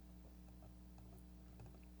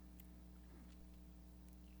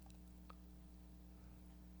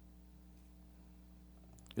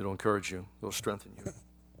 It'll encourage you. It'll strengthen you.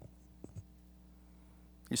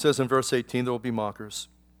 He says in verse 18, there will be mockers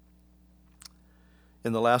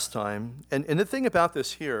in the last time. And the thing about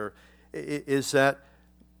this here is that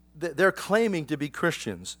they're claiming to be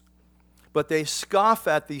Christians, but they scoff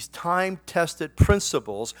at these time-tested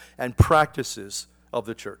principles and practices of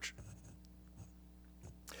the church.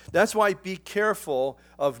 That's why be careful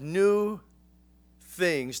of new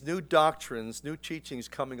things, new doctrines, new teachings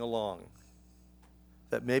coming along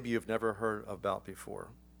that maybe you've never heard about before.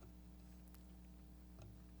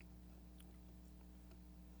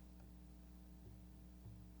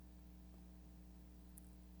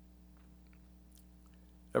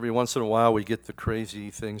 Every once in a while we get the crazy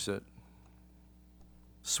things that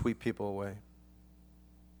sweep people away.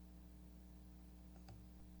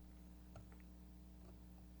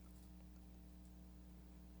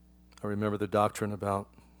 I remember the doctrine about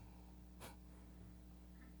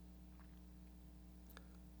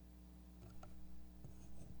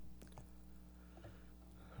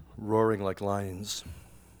roaring like lions.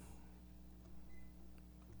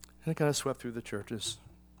 And it kind of swept through the churches.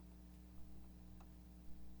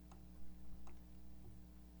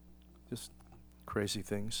 Just crazy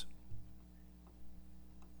things.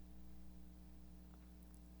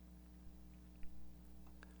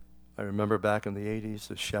 I remember back in the 80s,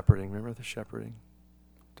 the shepherding. Remember the shepherding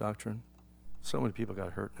doctrine? So many people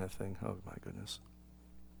got hurt in that thing. Oh, my goodness.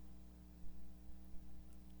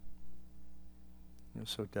 It was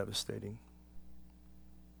so devastating.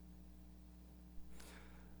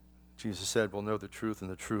 Jesus said, we'll know the truth, and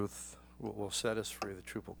the truth will set us free. The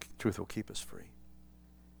truth will keep us free.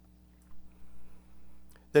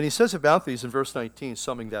 Then he says about these in verse 19,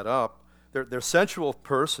 summing that up, they're sensual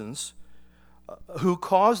persons who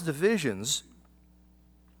cause divisions,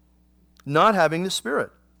 not having the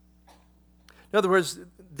Spirit. In other words,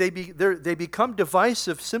 they become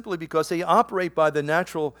divisive simply because they operate by the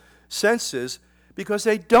natural senses, because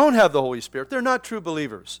they don't have the Holy Spirit. They're not true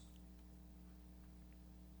believers.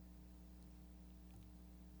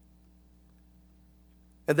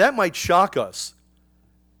 And that might shock us.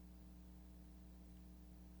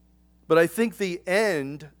 But I think the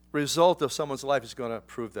end result of someone's life is going to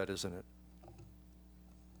prove that, isn't it?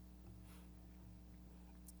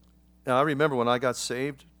 Now, I remember when I got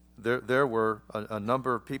saved, there were a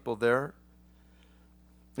number of people there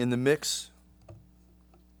in the mix.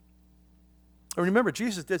 And remember,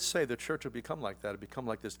 Jesus did say the church would become like that. It would become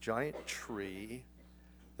like this giant tree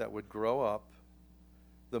that would grow up,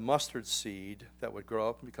 the mustard seed that would grow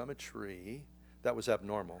up and become a tree. That was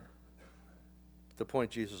abnormal. The point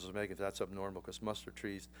Jesus was making, that's abnormal because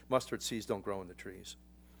mustard seeds don't grow in the trees.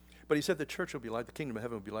 But he said the church will be like, the kingdom of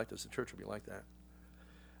heaven will be like this. The church will be like that.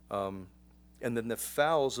 And then the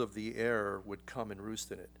fowls of the air would come and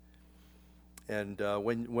roost in it. And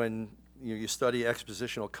when you study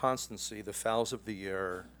expositional constancy, the fowls of the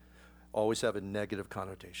air always have a negative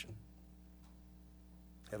connotation,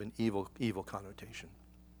 have an evil connotation.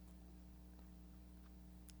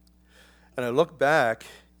 And I look back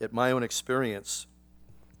at my own experience,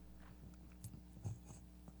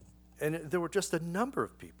 and there were just a number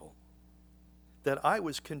of people that I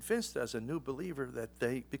was convinced as a new believer that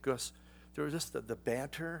because there was just the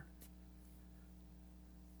banter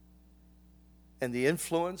and the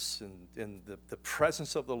influence and the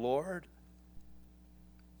presence of the Lord.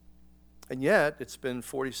 And yet, it's been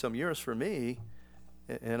 40-some years for me,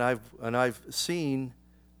 and I've seen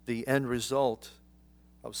the end result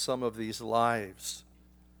of some of these lives,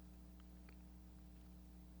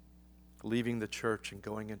 leaving the church and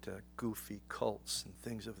going into goofy cults and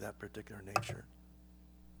things of that particular nature.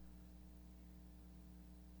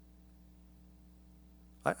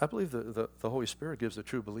 I believe the Holy Spirit gives the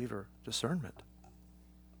true believer discernment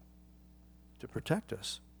to protect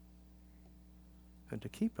us and to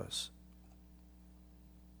keep us.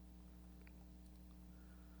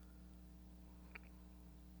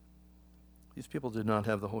 These people did not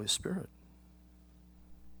have the Holy Spirit.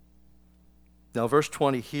 Now, verse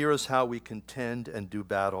 20, here is how we contend and do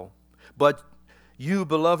battle. But you,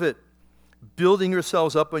 beloved, building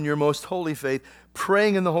yourselves up on your most holy faith,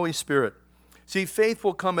 praying in the Holy Spirit. See, faith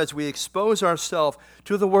will come as we expose ourselves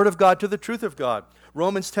to the Word of God, to the truth of God.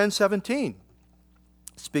 Romans 10:17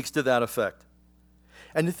 speaks to that effect.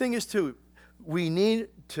 And the thing is, too, we need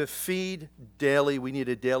to feed daily. We need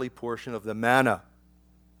a daily portion of the manna.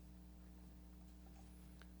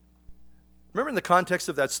 Remember in the context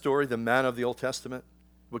of that story, the manna of the Old Testament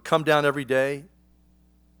would come down every day.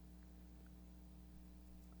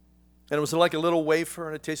 And it was like a little wafer,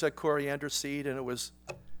 and it tasted like coriander seed, and it was...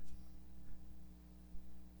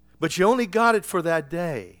 But you only got it for that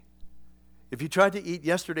day. If you tried to eat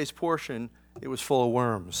yesterday's portion, it was full of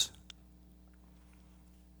worms.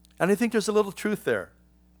 And I think there's a little truth there.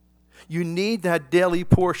 You need that daily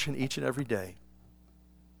portion each and every day.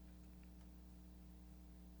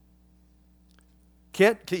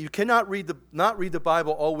 You cannot not read the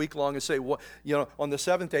Bible all week long and say, well, on the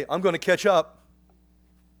seventh day, I'm going to catch up.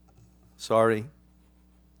 Sorry. It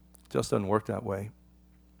just doesn't work that way.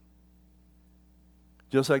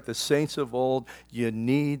 Just like the saints of old, you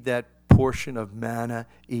need that portion of manna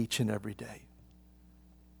each and every day.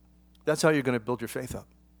 That's how you're going to build your faith up.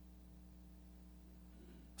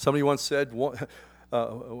 Somebody once said,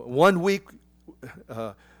 one week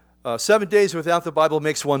 7 days without the Bible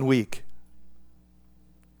makes 1 week.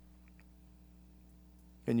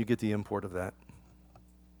 And you get the import of that.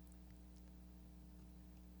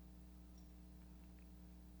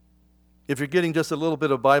 If you're getting just a little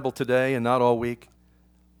bit of Bible today and not all week,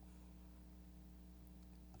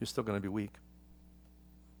 you're still going to be weak.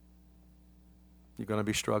 You're going to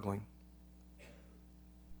be struggling.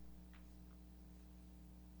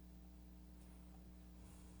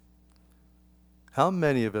 How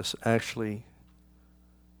many of us actually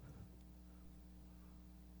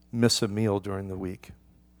miss a meal during the week?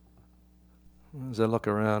 As I look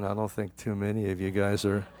around, I don't think too many of you guys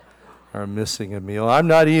are missing a meal. I'm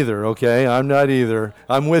not either, okay? I'm not either.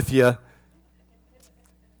 I'm with you.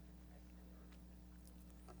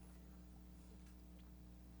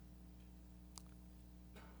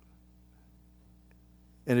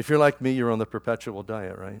 And if you're like me, you're on the perpetual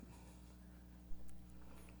diet, right?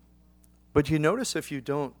 But you notice if you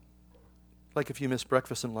don't, like if you miss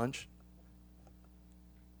breakfast and lunch,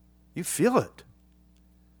 you feel it.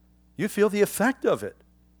 You feel the effect of it.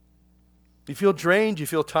 You feel drained, you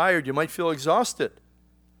feel tired, you might feel exhausted.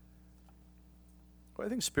 Well, I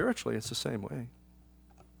think spiritually it's the same way.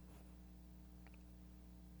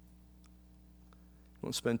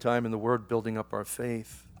 We'll spend time in the Word building up our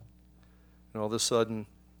faith, and all of a sudden,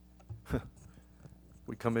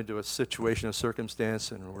 we come into a situation, a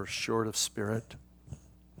circumstance, and we're short of spirit.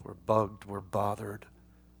 We're bugged, we're bothered,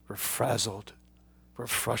 we're frazzled, we're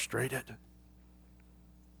frustrated.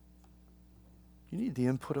 You need the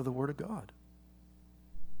input of the Word of God.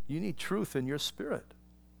 You need truth in your spirit.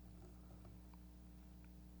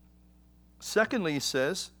 Secondly, he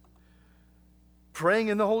says, praying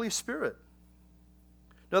in the Holy Spirit.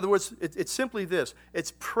 In other words, it's simply this.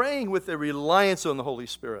 It's praying with a reliance on the Holy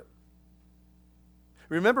Spirit.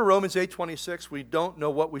 Remember Romans 8:26, we don't know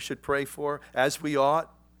what we should pray for as we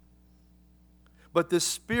ought, but the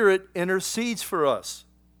Spirit intercedes for us.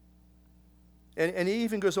 And he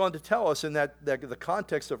even goes on to tell us in that the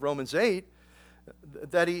context of Romans 8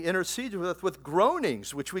 that he intercedes with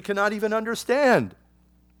groanings which we cannot even understand.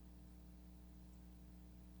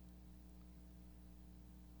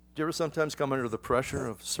 Do you ever sometimes come under the pressure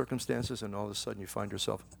of circumstances and all of a sudden you find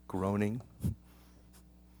yourself groaning?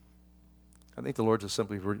 I think the Lord just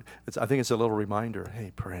simply, I think it's a little reminder,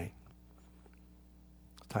 hey, pray.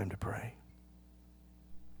 It's time to pray.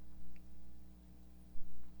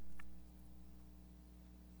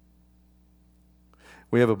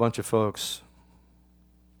 We have a bunch of folks.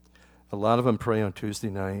 A lot of them pray on Tuesday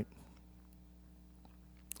night.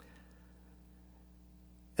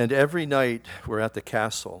 And every night we're at the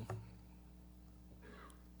castle.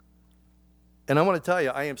 And I want to tell you,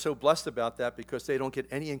 I am so blessed about that because they don't get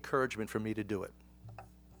any encouragement from me to do it.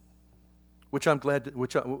 Which I'm glad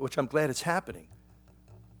it's happening.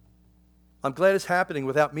 I'm glad it's happening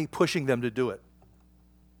without me pushing them to do it.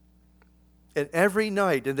 And every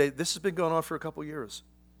night, and this has been going on for a couple years,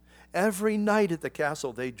 every night at the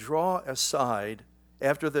castle, they draw aside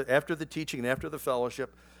after the teaching and after the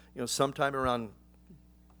fellowship, sometime around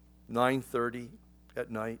 9:30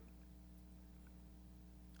 at night,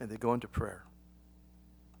 and they go into prayer.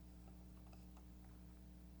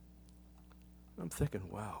 I'm thinking,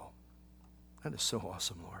 wow, that is so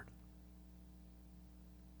awesome, Lord.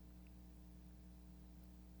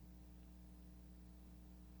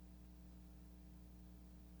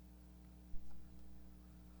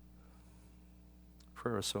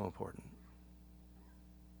 Prayer is so important.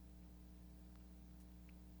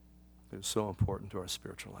 It is so important to our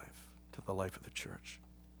spiritual life, to the life of the church.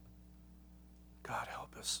 God,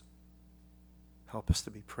 help us. Help us to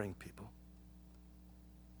be praying people.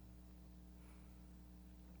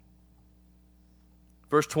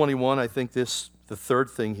 Verse 21, I think the third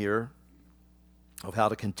thing here of how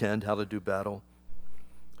to contend, how to do battle.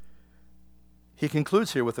 He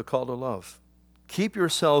concludes here with a call to love. Keep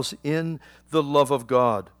yourselves in the love of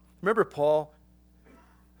God. Remember Paul?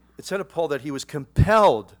 It said of Paul that he was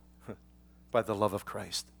compelled by the love of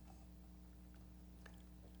Christ.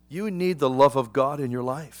 You need the love of God in your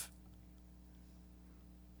life.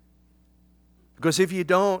 Because if you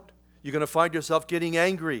don't, you're going to find yourself getting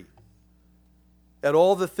angry at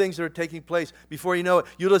all the things that are taking place. Before you know it,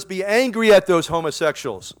 you'll just be angry at those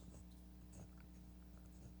homosexuals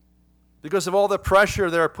because of all the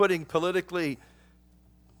pressure they're putting politically.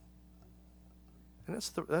 And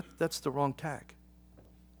that's the wrong tack.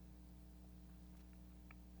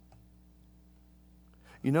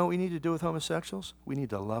 You know what we need to do with homosexuals? We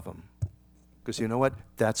need to love them. Because you know what?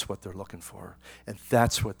 That's what they're looking for. And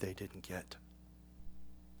that's what they didn't get.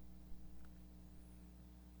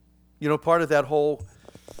 Part of that whole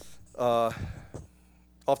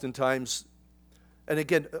Oftentimes, and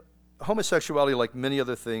again, homosexuality, like many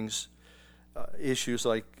other things, issues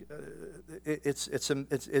like it's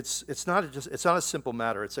not a simple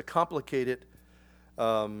matter. It's a complicated.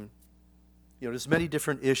 There's many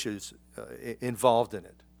different issues involved in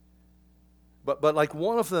it. But like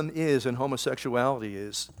one of them is in homosexuality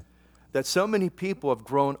is that so many people have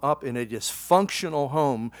grown up in a dysfunctional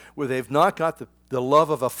home where they've not got the love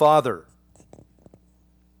of a father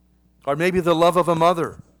or maybe the love of a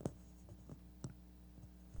mother.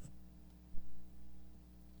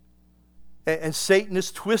 And Satan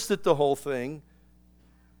has twisted the whole thing.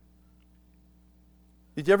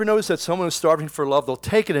 Did you ever notice that someone who's starving for love, they'll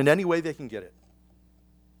take it in any way they can get it?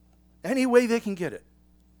 Any way they can get it.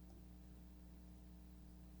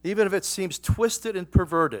 Even if it seems twisted and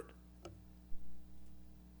perverted.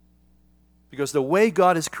 Because the way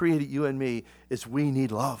God has created you and me is we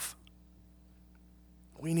need love.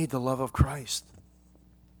 We need the love of Christ.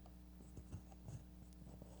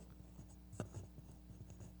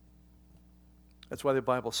 That's why the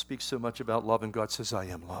Bible speaks so much about love, and God says, I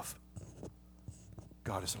am love.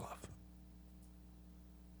 God is love.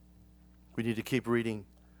 We need to keep reading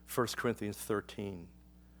 1 Corinthians 13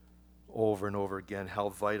 over and over again, how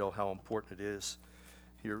vital, how important it is.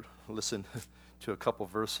 Here, listen to a couple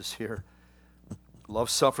verses here. Love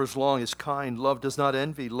suffers long, is kind. Love does not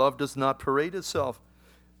envy. Love does not parade itself.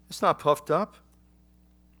 It's not puffed up.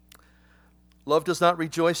 Love does not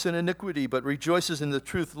rejoice in iniquity, but rejoices in the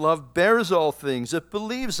truth. Love bears all things. It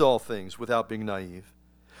believes all things without being naive.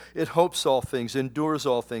 It hopes all things, endures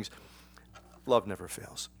all things. Love never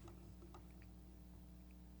fails.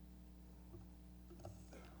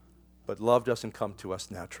 But love doesn't come to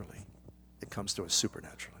us naturally. It comes to us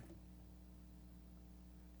supernaturally.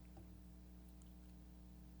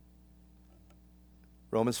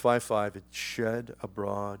 Romans 5:5, it's shed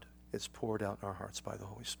abroad, it's poured out in our hearts by the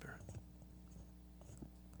Holy Spirit.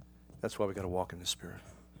 That's why we got to walk in the Spirit.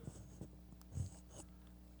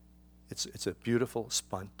 It's a beautiful,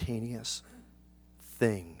 spontaneous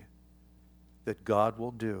thing that God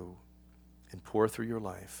will do and pour through your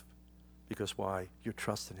life. Because why? You're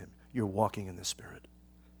trusting Him. You're walking in the Spirit.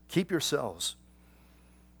 Keep yourselves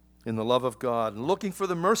in the love of God and looking for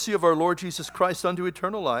the mercy of our Lord Jesus Christ unto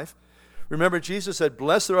eternal life. Remember, Jesus said,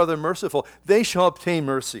 blessed are the merciful. They shall obtain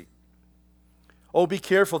mercy. Oh, be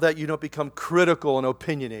careful that you don't become critical and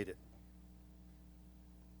opinionated.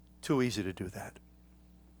 Too easy to do that.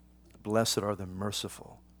 Blessed are the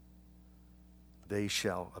merciful. They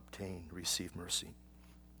shall receive mercy.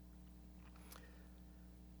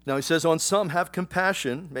 Now he says, on some have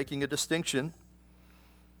compassion, making a distinction.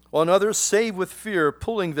 On others save with fear,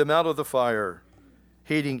 pulling them out of the fire,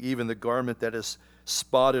 hating even the garment that is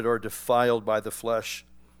spotted or defiled by the flesh.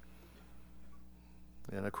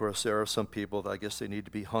 And of course, there are some people that I guess they need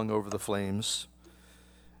to be hung over the flames.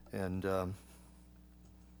 And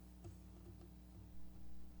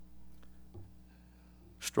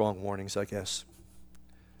strong warnings, I guess,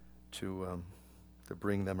 to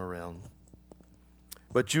bring them around.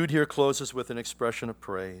 But Jude here closes with an expression of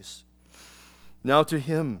praise. Now to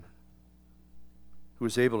Him who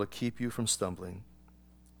is able to keep you from stumbling.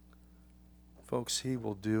 Folks, He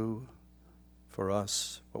will do for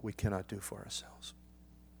us what we cannot do for ourselves.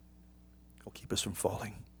 He'll keep us from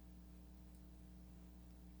falling.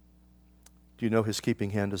 Do you know His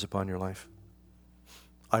keeping hand is upon your life?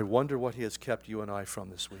 I wonder what He has kept you and I from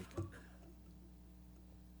this week.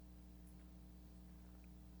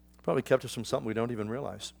 Probably kept us from something we don't even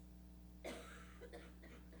realize.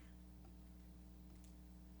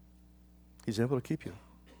 He's able to keep you.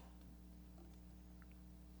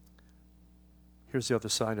 Here's the other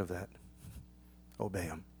side of that. Obey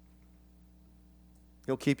Him.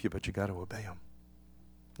 He'll keep you, but you got to obey Him.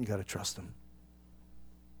 You got to trust Him.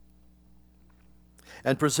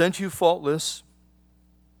 And present you faultless,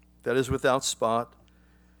 that is without spot,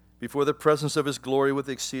 before the presence of His glory with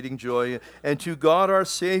exceeding joy, and to God our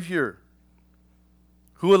Savior,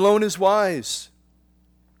 who alone is wise.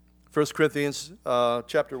 1 Corinthians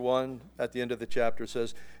chapter 1, at the end of the chapter,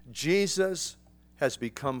 says, Jesus has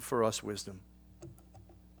become for us wisdom.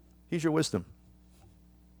 He's your wisdom.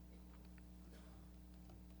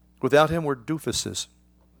 Without Him, we're doofuses.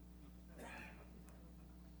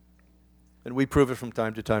 And we prove it from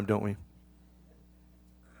time to time, don't we?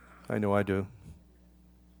 I know I do.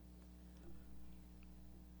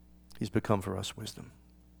 He's become for us wisdom.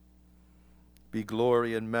 Be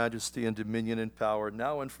glory and majesty and dominion and power,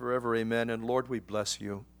 now and forever, amen. And Lord, we bless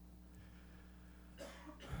You.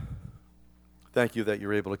 Thank You that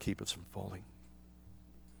You're able to keep us from falling.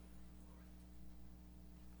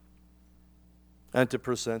 And to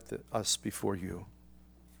present us before You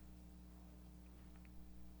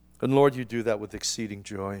And Lord, you do that with exceeding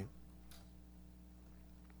joy.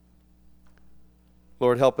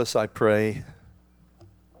 Lord, help us, I pray,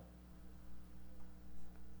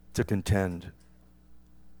 to contend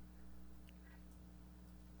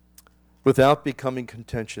without becoming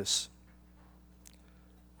contentious,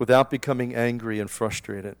 without becoming angry and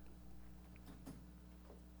frustrated.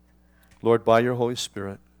 Lord, by your Holy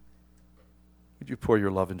Spirit, would you pour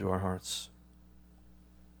your love into our hearts?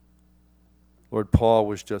 Lord, Paul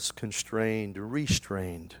was just constrained,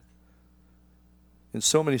 restrained in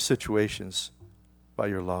so many situations by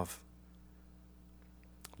your love.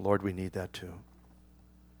 Lord, we need that too.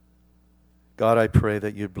 God, I pray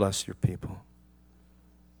that you'd bless your people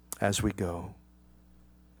as we go.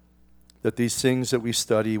 That these things that we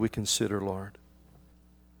study, we consider, Lord,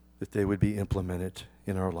 that they would be implemented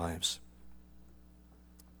in our lives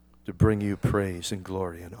to bring you praise and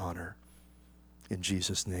glory and honor. In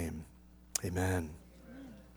Jesus' name, amen.